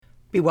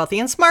Be Wealthy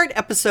and Smart,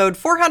 episode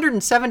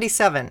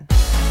 477.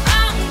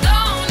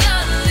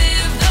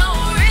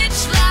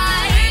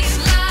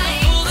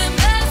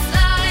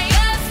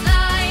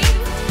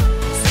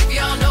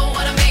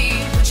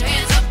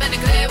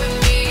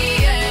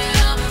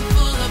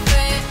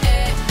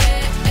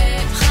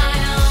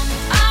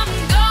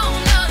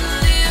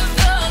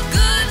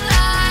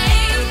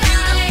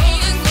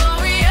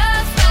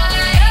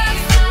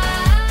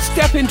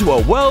 Step into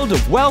a world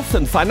of wealth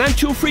and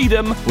financial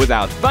freedom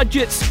without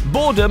budgets,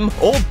 boredom,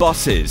 or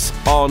bosses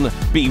on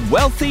Be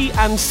Wealthy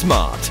and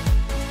Smart.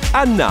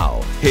 And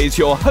now, here's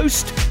your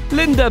host,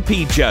 Linda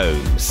P.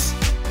 Jones.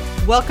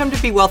 Welcome to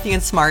Be Wealthy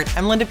and Smart.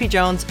 I'm Linda P.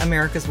 Jones,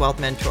 America's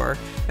Wealth Mentor,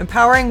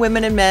 empowering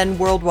women and men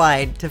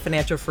worldwide to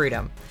financial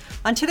freedom.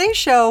 On today's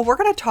show, we're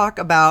going to talk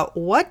about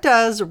what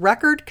does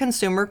record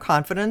consumer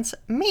confidence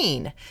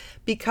mean?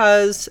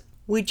 Because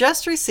we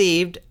just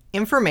received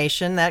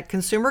information that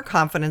consumer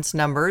confidence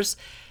numbers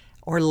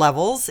or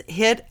levels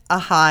hit a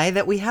high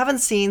that we haven't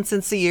seen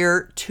since the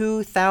year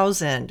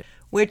 2000,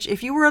 which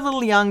if you were a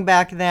little young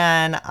back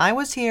then, I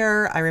was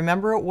here, I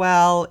remember it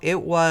well.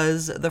 It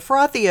was the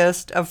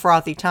frothiest of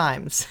frothy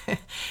times.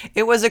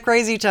 It was a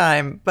crazy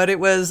time, but it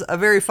was a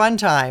very fun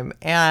time.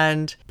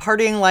 And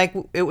partying like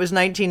it was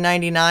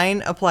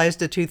 1999 applies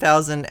to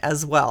 2000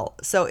 as well.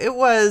 So it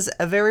was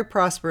a very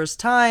prosperous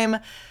time.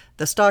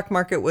 The stock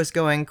market was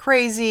going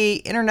crazy.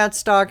 Internet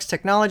stocks,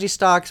 technology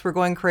stocks were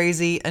going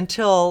crazy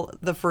until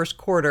the first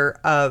quarter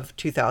of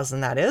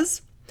 2000, that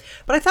is.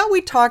 But I thought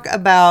we'd talk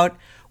about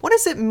what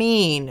does it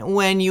mean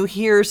when you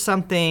hear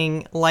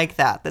something like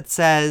that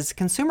says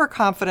consumer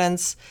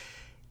confidence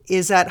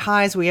is at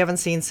highs we haven't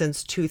seen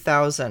since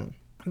 2000.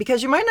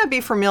 Because you might not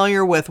be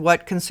familiar with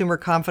what consumer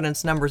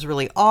confidence numbers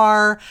really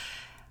are,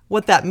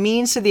 what that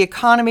means to the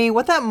economy,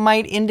 what that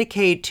might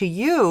indicate to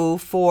you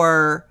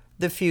for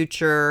the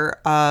future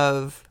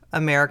of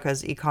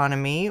America's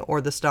economy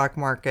or the stock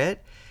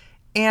market.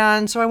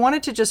 And so I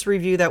wanted to just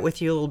review that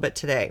with you a little bit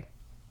today.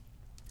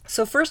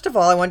 So first of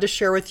all, I wanted to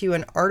share with you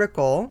an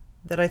article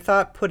that I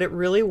thought put it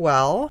really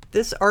well.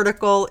 This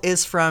article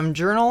is from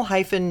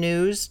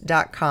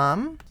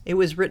journal-news.com. It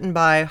was written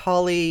by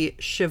Holly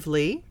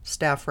Shively,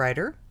 staff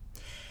writer.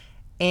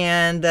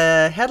 And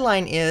the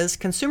headline is,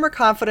 Consumer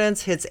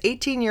Confidence Hits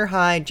 18-Year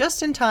High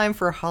Just in Time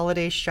for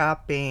Holiday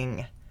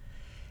Shopping.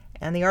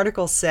 And the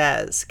article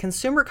says,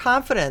 consumer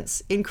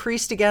confidence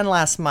increased again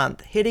last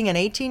month, hitting an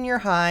 18-year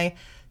high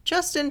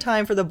just in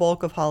time for the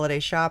bulk of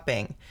holiday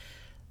shopping.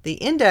 The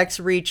index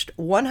reached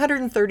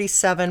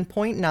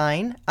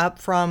 137.9, up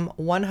from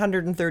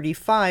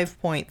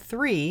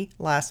 135.3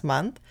 last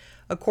month,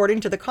 according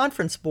to the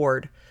Conference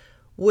Board.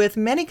 With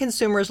many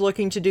consumers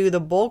looking to do the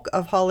bulk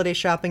of holiday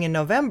shopping in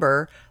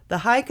November, the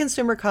high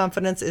consumer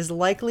confidence is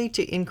likely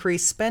to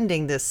increase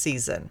spending this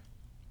season.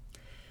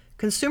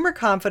 Consumer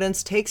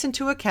confidence takes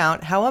into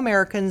account how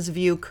Americans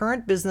view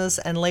current business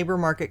and labor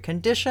market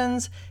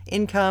conditions,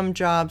 income,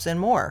 jobs, and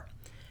more.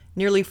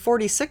 Nearly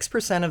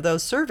 46% of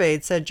those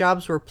surveyed said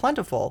jobs were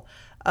plentiful,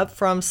 up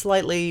from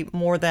slightly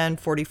more than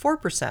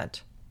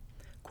 44%.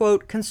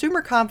 Quote,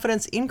 consumer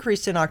confidence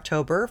increased in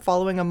October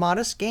following a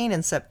modest gain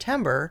in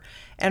September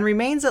and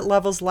remains at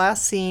levels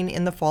last seen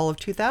in the fall of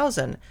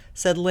 2000,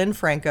 said Lynn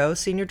Franco,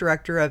 Senior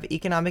Director of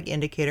Economic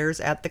Indicators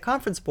at the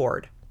Conference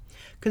Board.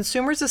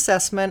 Consumers'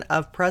 assessment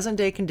of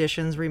present-day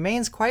conditions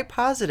remains quite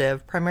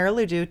positive,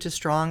 primarily due to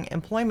strong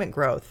employment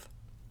growth.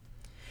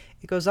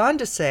 It goes on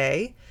to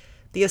say,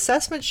 the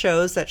assessment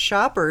shows that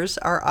shoppers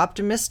are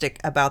optimistic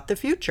about the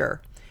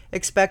future,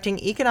 expecting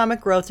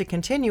economic growth to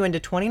continue into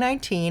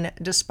 2019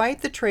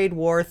 despite the trade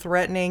war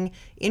threatening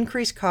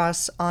increased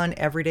costs on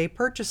everyday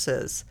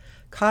purchases.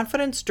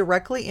 Confidence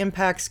directly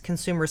impacts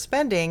consumer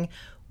spending,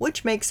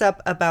 which makes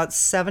up about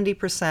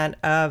 70%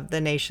 of the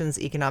nation's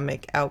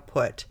economic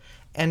output.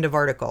 End of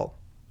article.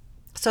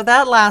 So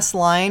that last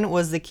line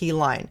was the key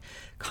line.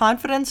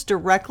 Confidence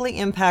directly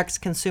impacts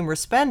consumer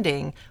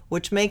spending,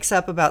 which makes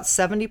up about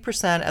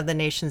 70% of the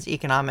nation's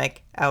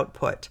economic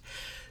output.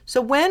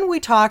 So when we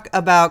talk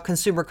about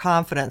consumer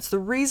confidence, the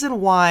reason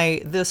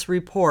why this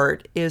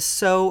report is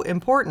so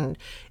important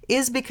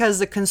is because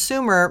the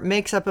consumer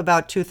makes up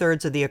about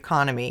 2/3 of the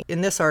economy.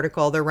 In this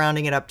article, they're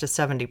rounding it up to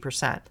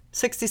 70%.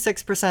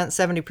 66%,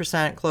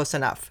 70%, close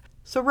enough.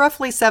 So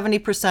roughly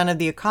 70% of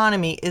the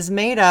economy is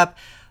made up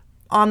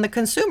on the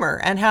consumer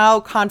and how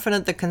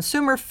confident the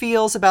consumer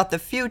feels about the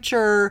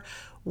future,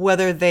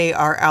 whether they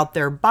are out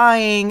there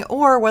buying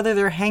or whether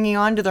they're hanging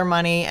on to their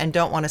money and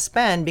don't want to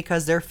spend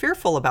because they're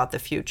fearful about the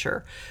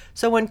future.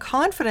 So when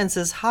confidence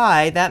is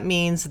high, that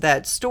means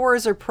that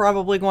stores are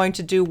probably going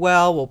to do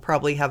well. We'll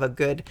probably have a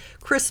good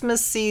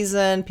Christmas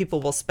season.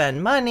 People will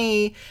spend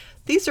money.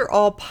 These are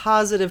all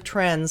positive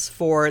trends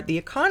for the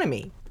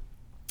economy.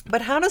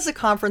 But how does the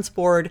Conference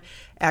Board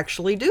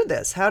actually do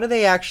this? How do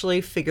they actually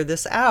figure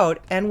this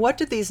out? And what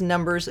do these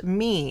numbers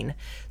mean?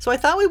 So I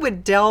thought we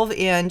would delve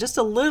in just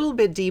a little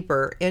bit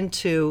deeper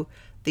into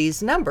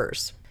these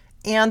numbers.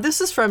 And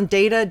this is from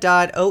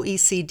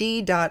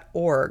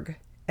data.oecd.org.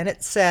 And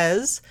it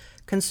says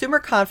Consumer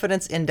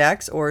Confidence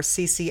Index, or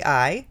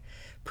CCI,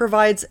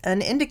 provides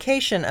an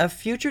indication of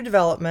future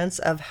developments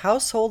of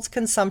households'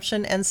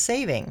 consumption and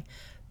saving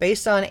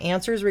based on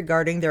answers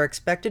regarding their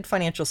expected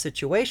financial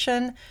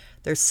situation,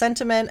 their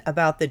sentiment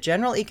about the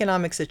general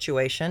economic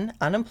situation,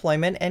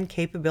 unemployment, and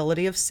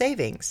capability of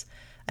savings.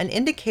 An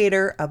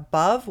indicator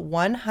above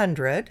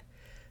 100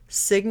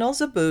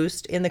 signals a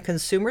boost in the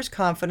consumer's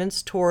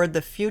confidence toward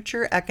the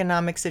future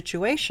economic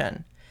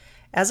situation,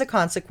 as a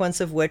consequence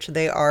of which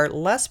they are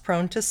less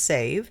prone to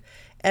save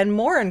and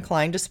more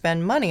inclined to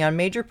spend money on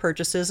major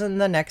purchases in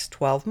the next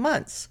 12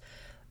 months.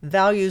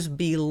 Values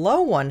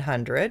below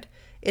 100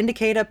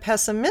 indicate a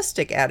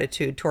pessimistic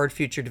attitude toward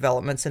future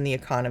developments in the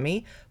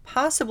economy,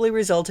 possibly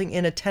resulting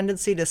in a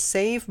tendency to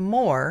save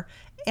more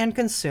and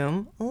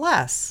consume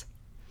less.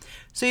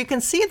 So you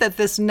can see that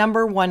this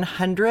number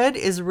 100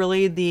 is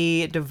really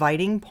the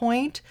dividing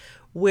point,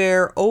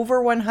 where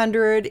over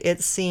 100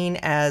 it's seen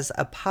as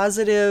a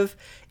positive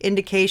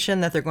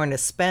indication that they're going to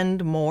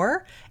spend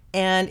more.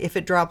 And if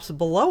it drops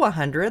below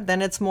 100,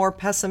 then it's more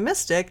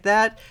pessimistic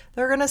that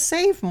they're going to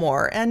save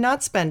more and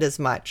not spend as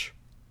much.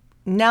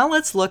 Now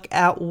let's look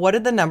at what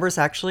did the numbers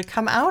actually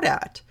come out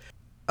at.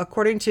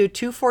 According to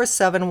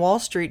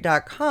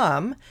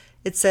 247wallstreet.com,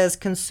 it says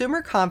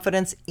consumer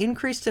confidence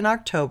increased in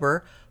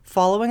October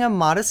following a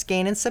modest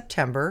gain in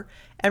September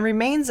and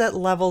remains at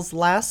levels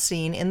last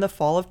seen in the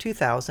fall of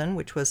 2000,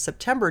 which was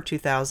September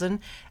 2000,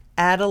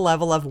 at a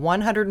level of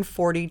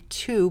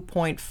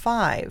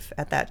 142.5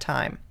 at that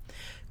time.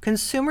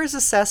 Consumers'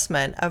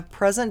 assessment of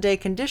present-day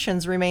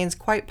conditions remains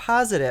quite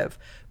positive,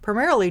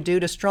 primarily due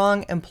to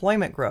strong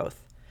employment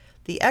growth.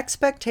 The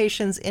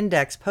Expectations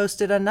Index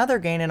posted another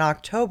gain in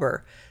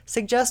October,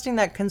 suggesting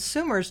that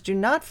consumers do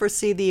not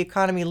foresee the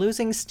economy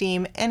losing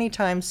steam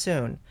anytime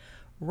soon.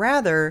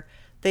 Rather,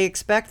 they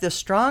expect the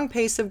strong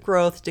pace of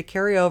growth to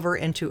carry over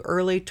into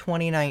early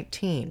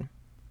 2019.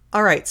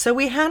 All right, so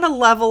we had a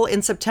level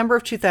in September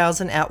of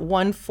 2000 at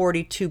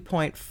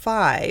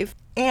 142.5.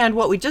 And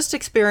what we just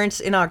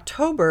experienced in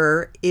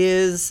October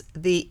is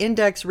the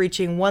index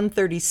reaching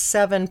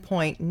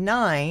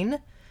 137.9,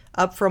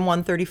 up from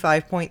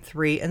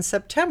 135.3 in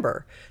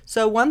September.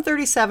 So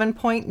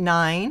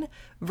 137.9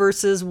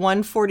 versus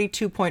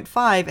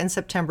 142.5 in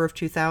September of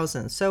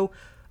 2000. So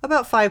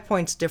about 5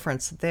 points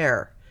difference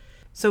there.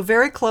 So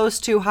very close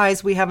to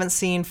highs we haven't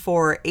seen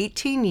for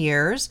 18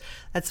 years.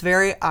 That's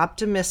very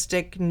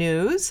optimistic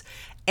news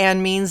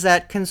and means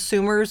that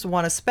consumers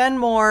want to spend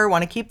more,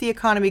 want to keep the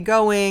economy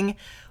going,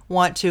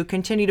 want to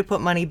continue to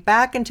put money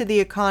back into the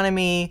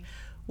economy,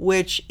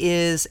 which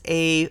is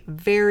a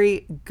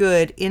very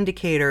good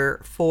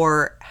indicator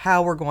for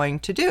how we're going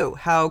to do,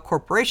 how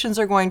corporations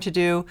are going to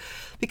do.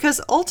 Because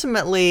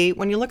ultimately,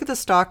 when you look at the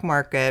stock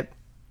market,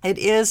 it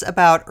is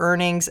about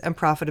earnings and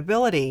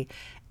profitability.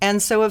 And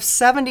so if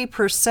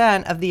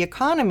 70% of the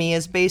economy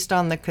is based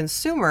on the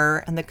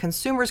consumer and the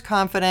consumer's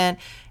confident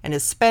and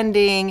is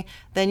spending,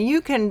 then you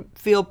can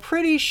feel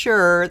pretty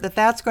sure that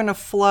that's going to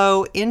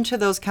flow into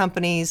those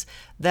companies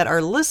that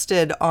are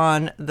listed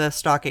on the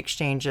stock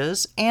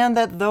exchanges and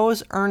that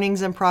those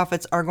earnings and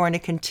profits are going to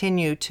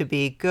continue to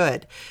be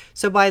good.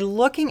 So by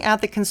looking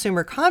at the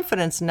consumer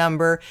confidence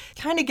number,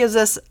 it kind of gives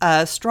us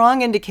a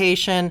strong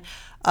indication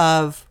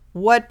of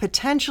what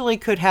potentially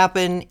could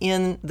happen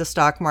in the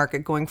stock market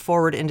going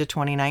forward into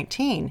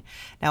 2019.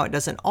 Now, it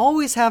doesn't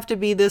always have to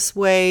be this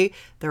way.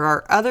 There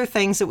are other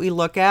things that we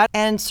look at,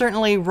 and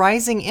certainly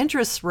rising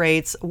interest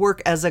rates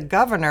work as a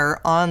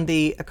governor on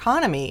the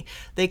economy.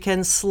 They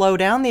can slow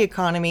down the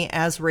economy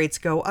as rates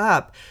go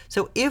up.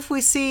 So if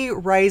we see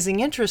rising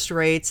interest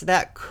rates,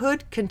 that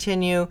could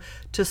continue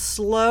to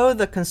slow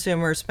the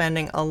consumer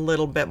spending a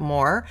little bit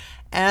more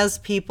as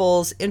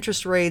people's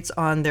interest rates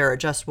on their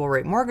adjustable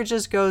rate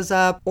mortgages goes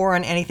up or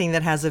on anything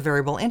that has a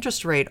variable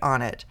interest rate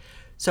on it.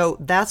 So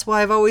that's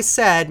why I've always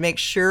said, make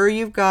sure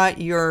you've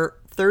got your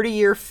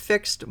 30-year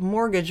fixed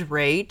mortgage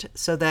rate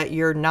so that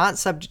you're not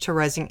subject to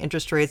rising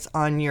interest rates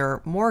on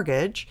your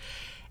mortgage.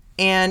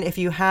 And if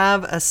you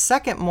have a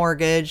second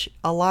mortgage,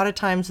 a lot of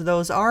times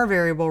those are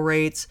variable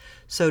rates.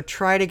 So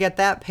try to get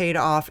that paid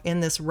off in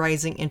this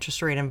rising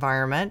interest rate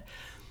environment.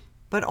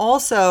 But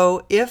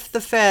also, if the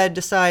Fed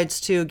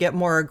decides to get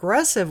more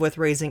aggressive with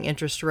raising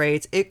interest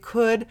rates, it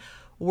could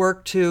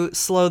work to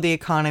slow the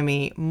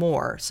economy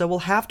more. So we'll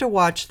have to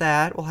watch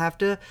that. We'll have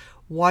to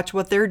watch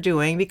what they're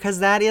doing because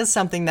that is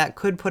something that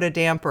could put a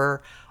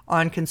damper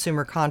on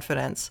consumer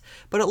confidence.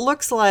 But it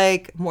looks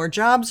like more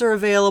jobs are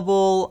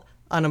available,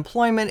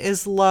 unemployment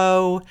is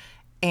low,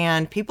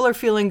 and people are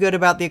feeling good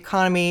about the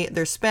economy.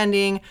 They're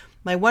spending.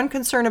 My one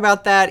concern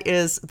about that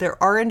is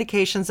there are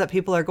indications that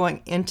people are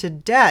going into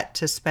debt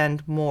to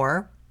spend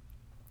more.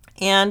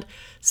 And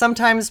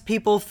sometimes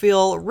people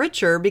feel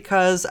richer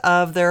because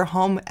of their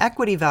home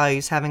equity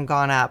values having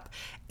gone up.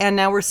 And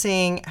now we're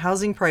seeing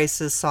housing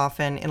prices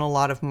soften in a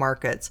lot of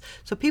markets.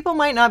 So people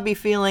might not be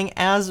feeling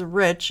as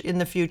rich in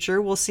the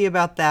future. We'll see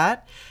about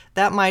that.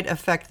 That might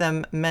affect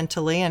them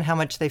mentally and how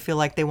much they feel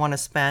like they want to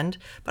spend.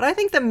 But I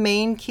think the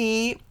main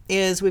key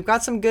is we've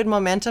got some good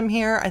momentum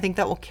here. I think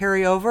that will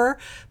carry over,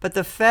 but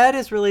the Fed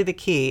is really the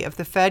key. If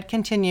the Fed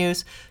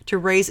continues to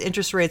raise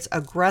interest rates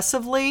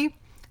aggressively,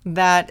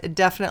 that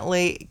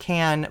definitely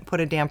can put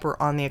a damper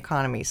on the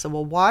economy. So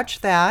we'll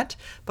watch that.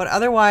 But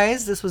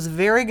otherwise, this was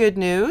very good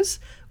news.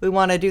 We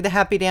want to do the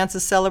happy dance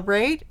to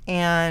celebrate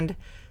and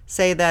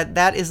say that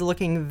that is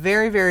looking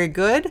very, very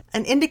good.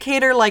 An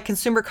indicator like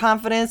consumer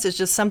confidence is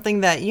just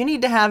something that you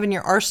need to have in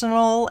your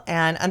arsenal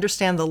and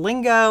understand the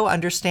lingo,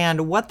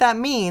 understand what that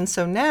means.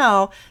 So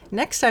now,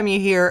 next time you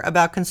hear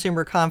about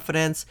consumer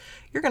confidence,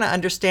 you're going to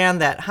understand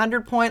that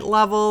 100-point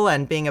level,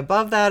 and being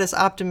above that is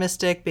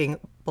optimistic, being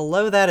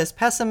below that is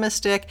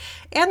pessimistic,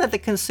 and that the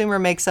consumer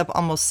makes up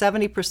almost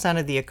 70%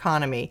 of the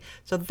economy.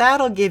 So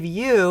that'll give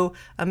you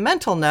a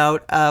mental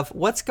note of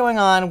what's going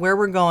on, where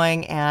we're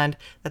going, and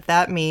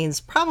that means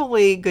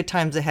probably good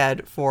times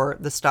ahead for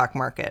the stock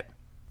market.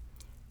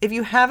 If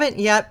you haven't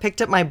yet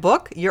picked up my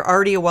book, You're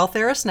Already a Wealth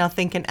Heiress, Now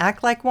Think and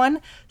Act Like One,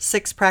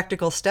 6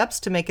 Practical Steps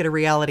to Make It a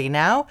Reality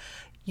Now,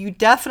 you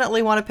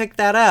definitely want to pick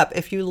that up.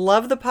 If you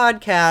love the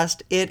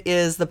podcast, it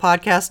is the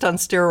podcast on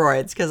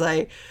steroids, because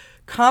I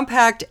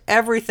compact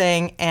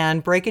everything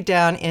and break it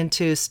down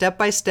into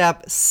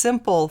step-by-step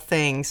simple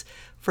things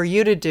for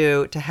you to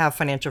do to have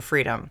financial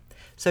freedom.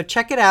 So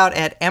check it out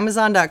at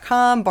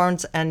Amazon.com,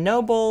 Barnes &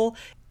 Noble.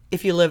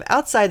 If you live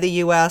outside the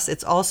US,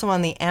 it's also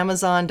on the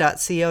Amazon.co.uk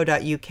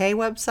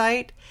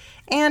website.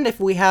 And if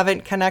we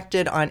haven't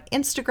connected on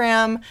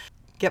Instagram,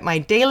 get my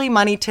daily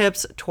money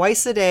tips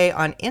twice a day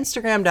on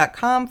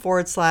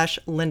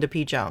Instagram.com/Linda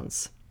P.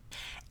 Jones.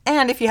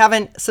 And if you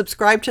haven't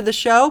subscribed to the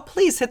show,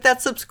 please hit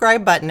that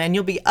subscribe button and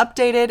you'll be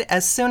updated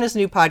as soon as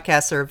new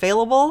podcasts are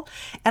available.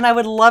 And I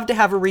would love to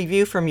have a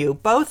review from you,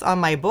 both on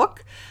my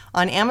book,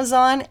 on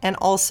Amazon, and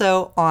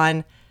also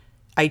on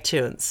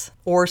iTunes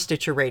or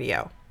Stitcher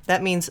Radio.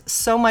 That means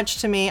so much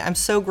to me. I'm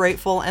so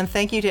grateful. And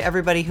thank you to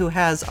everybody who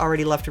has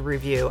already left a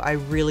review. I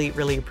really,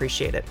 really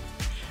appreciate it.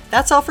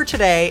 That's all for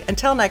today.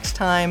 Until next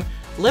time,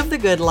 live the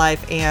good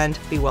life and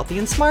be wealthy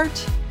and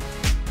smart.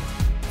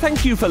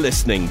 Thank you for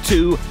listening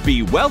to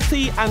Be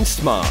Wealthy and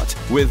Smart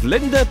with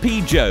Linda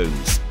P.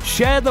 Jones.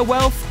 Share the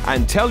wealth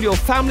and tell your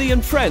family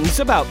and friends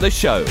about the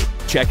show.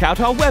 Check out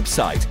our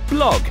website,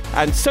 blog,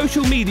 and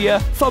social media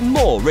for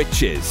more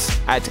riches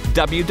at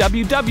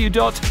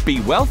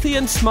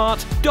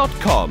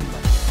www.bewealthyandsmart.com.